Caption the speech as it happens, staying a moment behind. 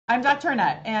I'm Dr.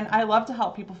 Annette, and I love to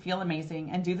help people feel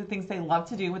amazing and do the things they love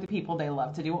to do with the people they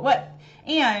love to do it with.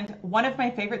 And one of my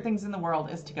favorite things in the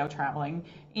world is to go traveling.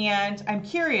 And I'm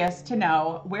curious to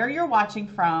know where you're watching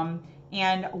from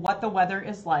and what the weather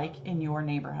is like in your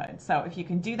neighborhood. So if you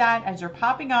can do that as you're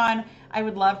popping on, I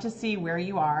would love to see where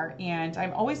you are. And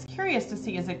I'm always curious to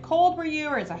see, is it cold where you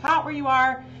are? Is it hot where you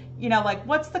are? You know, like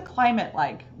what's the climate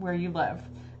like where you live?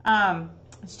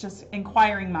 It's just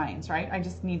inquiring minds, right? I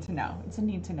just need to know. It's a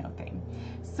need to know thing.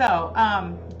 So,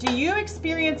 do you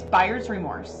experience buyer's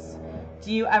remorse?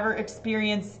 Do you ever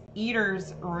experience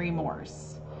eater's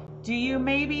remorse? Do you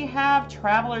maybe have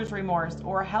traveler's remorse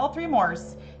or health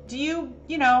remorse? Do you,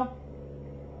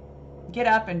 get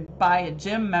up and buy a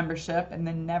gym membership and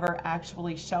then never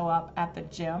actually show up at the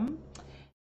gym?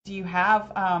 Do you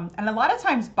have, and a lot of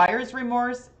times buyer's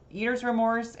remorse, eater's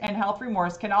remorse, and health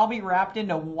remorse can all be wrapped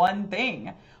into one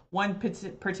thing, one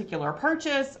particular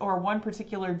purchase or one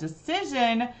particular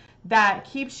decision that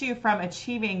keeps you from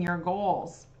achieving your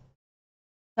goals.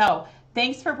 So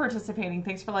thanks for participating.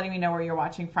 Thanks for letting me know where you're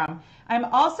watching from. I'm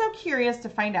also curious to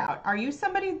find out, are you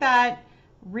somebody that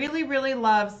really, really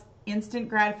loves instant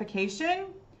gratification?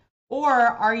 Or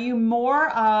are you more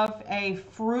of a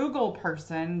frugal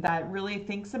person that really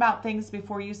thinks about things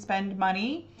before you spend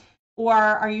money? Or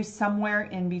are you somewhere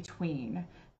in between?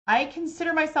 I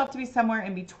consider myself to be somewhere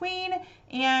in between,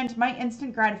 and my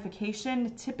instant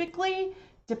gratification typically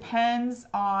depends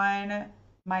on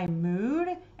my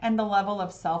mood and the level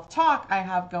of self-talk I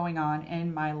have going on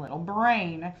in my little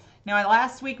brain. Now,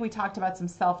 last week we talked about some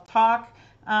self-talk,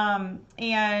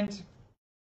 and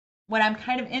what I'm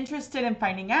kind of interested in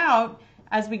finding out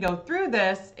as we go through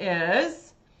this is,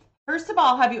 first of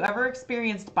all, have you ever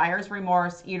experienced buyer's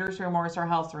remorse, eater's remorse, or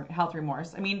health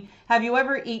remorse? I mean, have you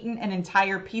ever eaten an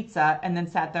entire pizza and then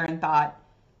sat there and thought,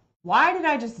 why did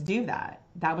I just do that?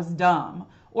 That was dumb.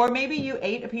 Or maybe you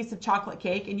ate a piece of chocolate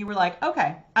cake and you were like,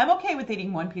 okay, I'm okay with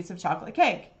eating one piece of chocolate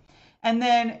cake. And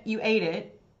then you ate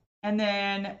it. And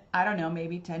then, I don't know,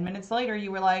 maybe 10 minutes later,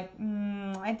 you were like,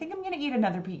 I think I'm going to eat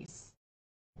another piece.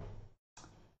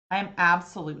 I am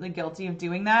absolutely guilty of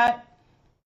doing that.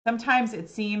 Sometimes it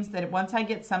seems that once I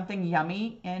get something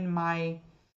yummy in my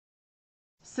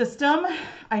system,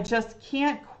 I just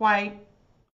can't quite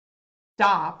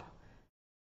stop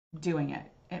doing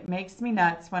it. It makes me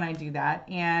nuts when I do that.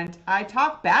 And I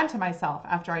talk bad to myself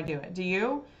after I do it. Do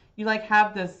you? You like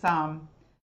have this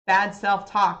bad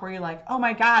self-talk where you're like, oh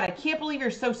my God, I can't believe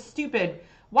you're so stupid.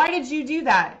 Why did you do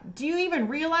that? Do you even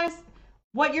realize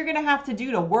what you're going to have to do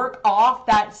to work off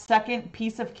that second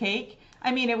piece of cake?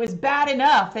 I mean, it was bad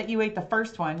enough that you ate the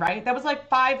first one, right? That was like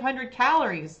 500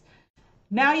 calories.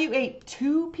 Now you ate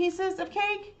 2 pieces of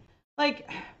cake? Like,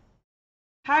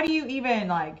 how do you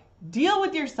even deal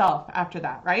with yourself after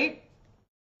that, right?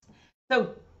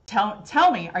 So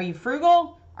tell me, are you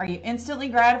frugal? Are you instantly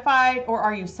gratified? Or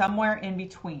are you somewhere in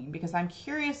between? Because I'm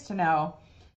curious to know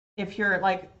if you're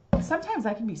sometimes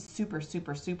I can be super,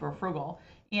 super, super frugal.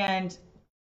 And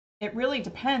it really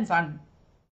depends on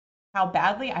how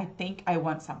badly I think I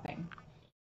want something.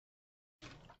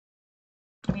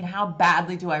 I mean, how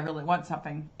badly do I really want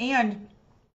something? And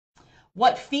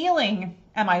what feeling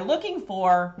am I looking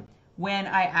for when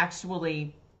I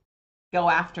actually go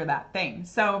after that thing?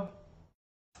 So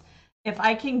if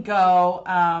I can go,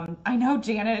 I know,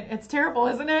 Janet, it's terrible,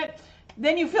 isn't it?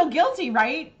 Then you feel guilty,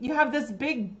 right? You have this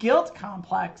big guilt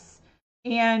complex.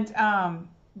 And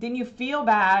then you feel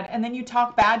bad, and then you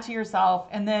talk bad to yourself,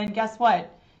 and then guess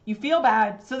what? You feel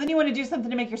bad, so then you want to do something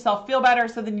to make yourself feel better,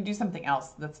 so then you do something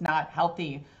else that's not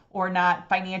healthy or not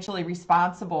financially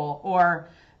responsible or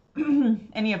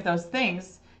any of those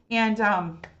things. And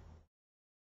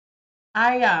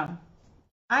I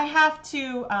have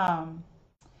to, I'm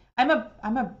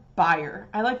a buyer.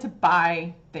 I like to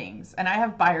buy things, and I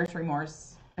have buyer's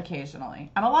remorse occasionally.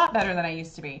 I'm a lot better than I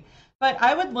used to be. But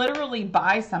I would literally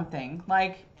buy something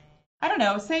like, I don't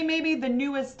know, say maybe the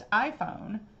newest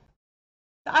iPhone.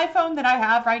 The iPhone that I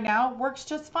have right now works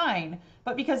just fine.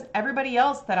 But because everybody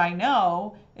else that I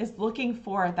know is looking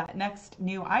for that next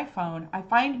new iPhone, I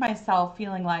find myself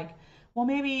feeling like, well,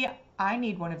 maybe I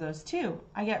need one of those too.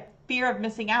 I get fear of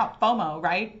missing out, FOMO,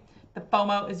 right? The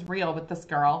FOMO is real with this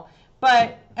girl.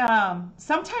 But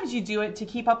sometimes you do it to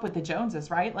keep up with the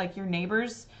Joneses, right? Like your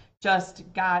neighbors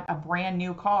just got a brand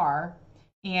new car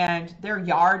and their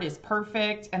yard is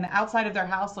perfect and the outside of their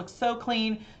house looks so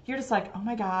clean. You're just like, oh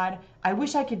my God, I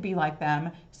wish I could be like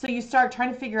them. So you start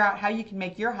trying to figure out how you can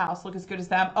make your house look as good as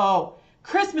them. Oh,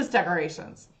 Christmas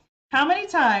decorations. How many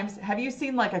times have you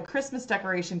seen like a Christmas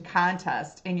decoration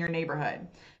contest in your neighborhood?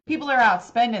 People are out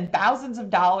spending thousands of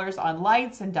dollars on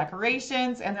lights and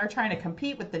decorations, and they're trying to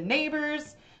compete with the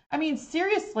neighbors. I mean,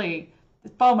 seriously,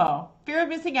 FOMO, fear of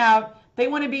missing out. They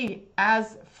want to be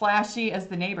as flashy as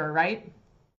the neighbor, right?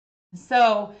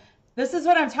 So this is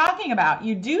what I'm talking about.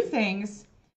 You do things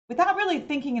without really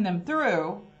thinking them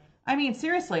through. I mean,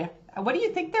 seriously, what do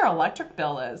you think their electric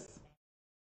bill is?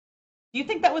 Do you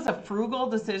think that was a frugal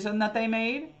decision that they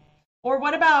made? Or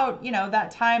what about, that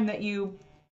time that you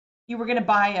were going to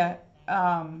buy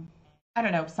I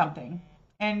don't know, something.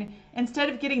 And instead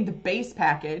of getting the base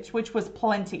package, which was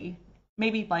plenty,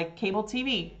 maybe like cable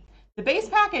TV, the base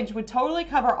package would totally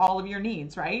cover all of your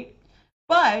needs, right?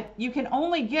 But you can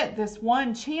only get this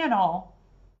one channel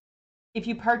if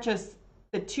you purchase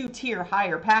the 2-tier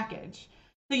higher package.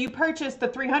 So you purchase the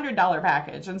 $300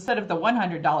 package instead of the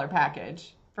 $100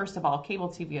 package. First of all, cable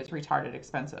TV is retarded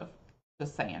expensive,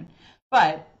 just saying.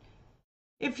 But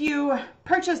if you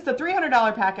purchase the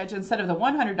 $300 package instead of the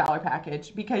 $100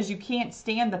 package because you can't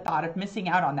stand the thought of missing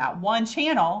out on that one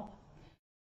channel,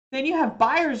 then you have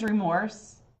buyer's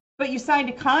remorse, but you signed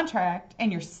a contract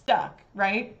and you're stuck,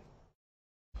 right?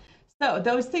 So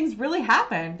those things really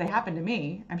happen. They happen to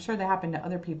me. I'm sure they happen to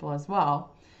other people as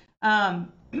well.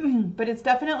 But it's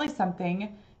definitely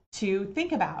something to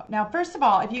think about. Now, first of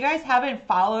all, if you guys haven't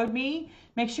followed me,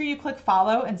 make sure you click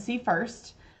follow and see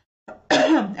first.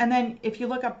 And then if you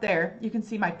look up there, you can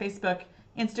see my Facebook,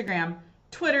 Instagram,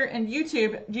 Twitter, and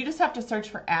YouTube. You just have to search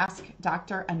for Ask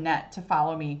Dr. Annette to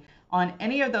follow me on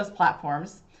any of those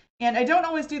platforms. And I don't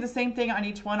always do the same thing on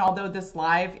each one, although this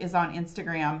live is on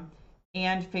Instagram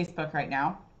and Facebook right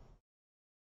now.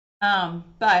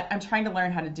 But I'm trying to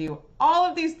learn how to do all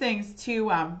of these things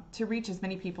to reach as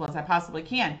many people as I possibly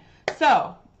can.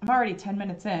 So I'm already 10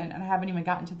 minutes in and I haven't even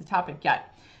gotten to the topic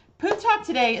yet. Poop Talk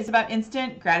today is about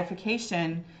instant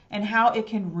gratification and how it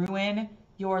can ruin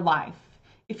your life.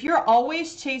 If you're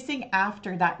always chasing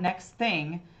after that next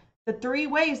thing, the 3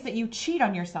 ways that you cheat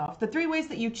on yourself, the 3 ways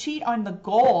that you cheat on the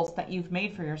goals that you've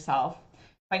made for yourself,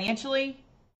 financially,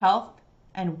 health,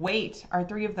 and weight are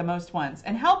 3 of the most ones.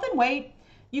 And health and weight,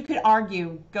 you could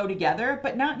argue go together,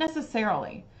 but not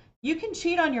necessarily. You can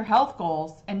cheat on your health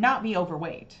goals and not be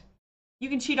overweight. You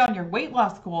can cheat on your weight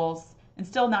loss goals and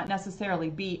still not necessarily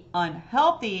be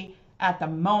unhealthy at the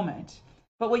moment.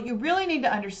 But what you really need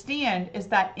to understand is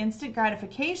that instant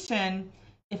gratification,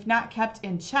 if not kept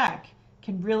in check,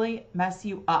 can really mess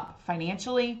you up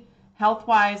financially,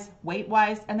 health-wise,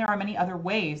 weight-wise, and there are many other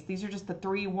ways. These are just the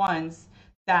 3 ones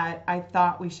that I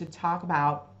thought we should talk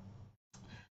about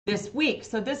this week.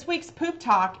 So this week's Poop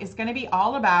Talk is going to be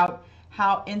all about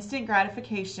how instant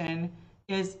gratification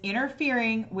is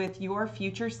interfering with your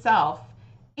future self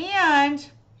and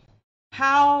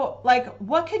how,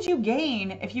 what could you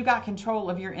gain if you got control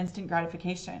of your instant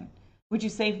gratification? Would you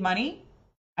save money?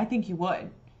 I think you would.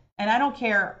 And I don't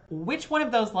care which one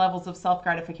of those levels of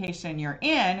self-gratification you're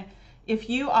in. If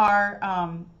you are,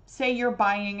 say you're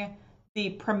buying the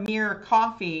premier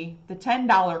coffee, the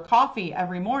 $10 coffee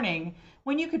every morning,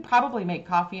 when you could probably make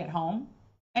coffee at home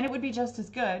and it would be just as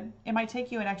good. It might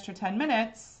take you an extra 10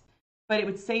 minutes, but it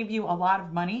would save you a lot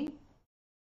of money.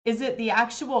 Is it the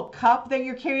actual cup that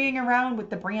you're carrying around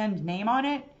with the brand name on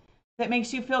it that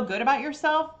makes you feel good about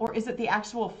yourself? Or is it the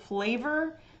actual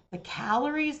flavor, the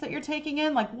calories that you're taking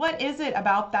in? What is it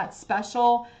about that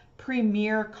special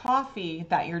premier coffee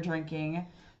that you're drinking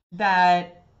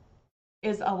that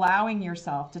is allowing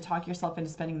yourself to talk yourself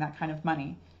into spending that kind of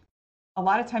money? A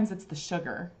lot of times it's the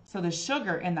sugar. So the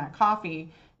sugar in that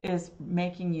coffee is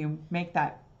making you make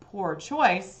that poor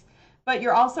choice, but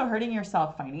you're also hurting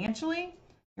yourself financially.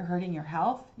 You're hurting your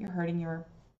health. You're hurting your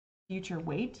future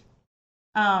weight.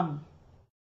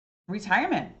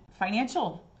 Retirement,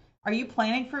 financial. Are you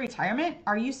planning for retirement?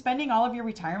 Are you spending all of your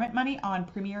retirement money on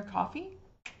premier coffee?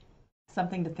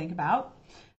 Something to think about.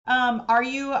 Are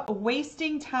you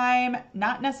wasting time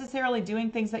not necessarily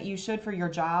doing things that you should for your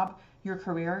job, your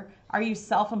career? Are you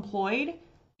self-employed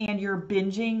and you're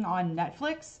binging on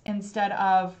Netflix instead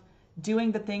of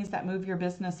doing the things that move your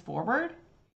business forward?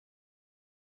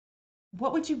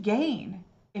 What would you gain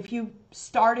if you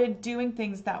started doing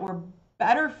things that were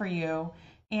better for you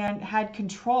and had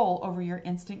control over your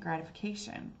instant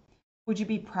gratification? Would you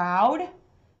be proud?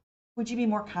 Would you be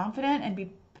more confident and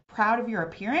be proud of your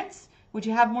appearance? Would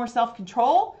you have more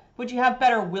self-control? Would you have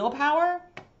better willpower?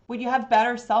 Would you have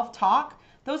better self-talk?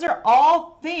 Those are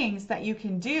all things that you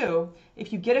can do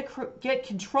if you get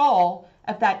control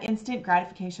of that instant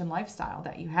gratification lifestyle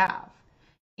that you have.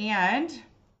 And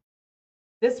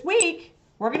this week,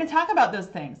 we're going to talk about those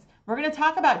things. We're going to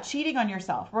talk about cheating on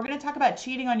yourself. We're going to talk about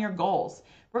cheating on your goals.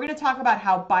 We're going to talk about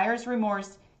how buyer's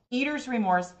remorse, eater's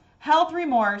remorse, health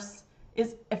remorse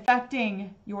is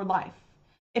affecting your life.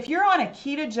 If you're on a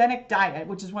ketogenic diet,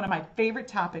 which is one of my favorite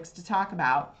topics to talk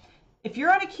about, if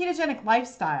you're on a ketogenic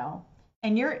lifestyle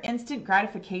and your instant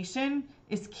gratification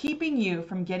is keeping you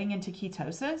from getting into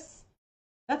ketosis,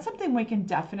 that's something we can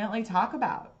definitely talk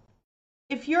about.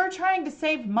 If you're trying to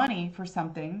save money for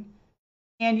something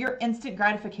and your instant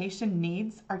gratification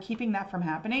needs are keeping that from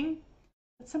happening,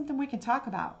 that's something we can talk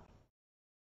about.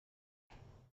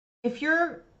 If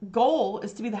your goal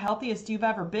is to be the healthiest you've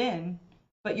ever been,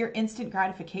 but your instant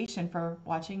gratification for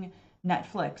watching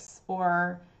Netflix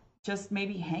or just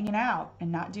maybe hanging out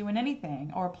and not doing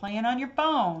anything or playing on your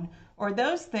phone or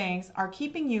those things are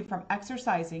keeping you from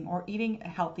exercising or eating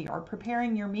healthy or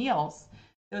preparing your meals,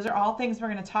 those are all things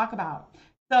we're going to talk about.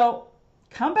 So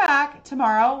come back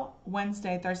tomorrow,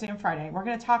 Wednesday, Thursday, and Friday. We're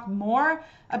going to talk more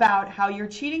about how you're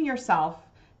cheating yourself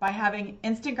by having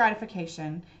instant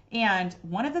gratification. And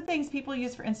one of the things people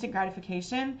use for instant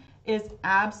gratification is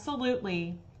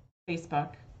absolutely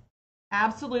Facebook,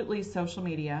 absolutely social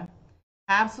media,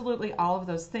 absolutely all of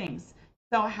those things.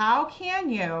 So how can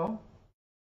you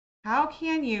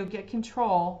get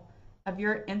control of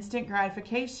your instant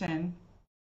gratification?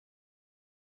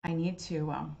 I need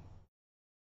to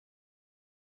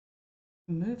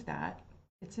move that.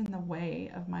 It's in the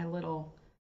way of my little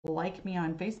like me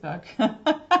on Facebook.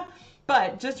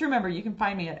 But just remember, you can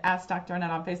find me at Ask Dr.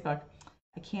 Annette on Facebook.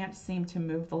 I can't seem to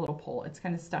move the little poll. It's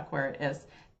kind of stuck where it is.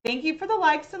 Thank you for the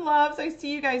likes and loves. I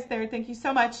see you guys there. Thank you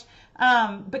so much.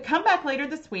 But come back later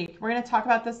this week. We're going to talk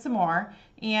about this some more.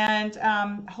 And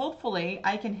hopefully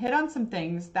I can hit on some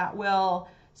things that will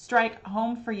strike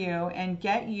home for you and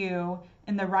get you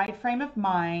in the right frame of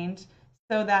mind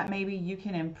so that maybe you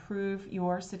can improve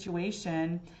your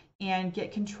situation and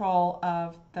get control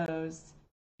of those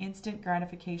instant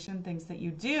gratification things that you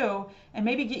do and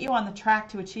maybe get you on the track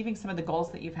to achieving some of the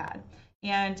goals that you've had.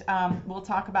 And we'll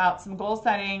talk about some goal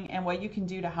setting and what you can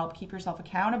do to help keep yourself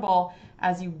accountable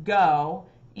as you go.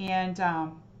 And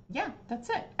yeah, that's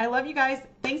it. I love you guys.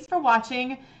 Thanks for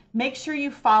watching. Make sure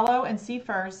you follow and see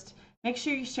first. Make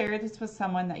sure you share this with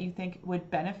someone that you think would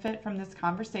benefit from this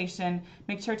conversation.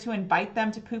 Make sure to invite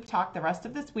them to Poop Talk the rest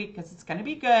of this week because it's going to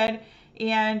be good.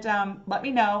 And let me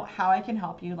know how I can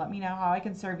help you. Let me know how I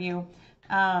can serve you.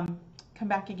 Come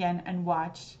back again and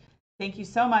watch. Thank you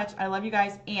so much. I love you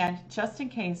guys. And just in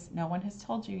case no one has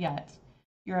told you yet,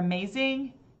 you're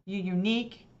amazing, you're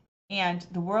unique, and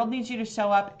the world needs you to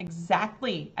show up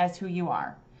exactly as who you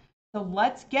are. So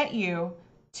let's get you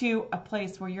to a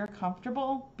place where you're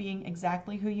comfortable being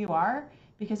exactly who you are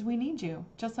because we need you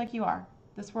just like you are.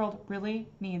 This world really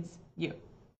needs you.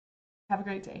 Have a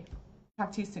great day.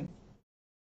 Talk to you soon.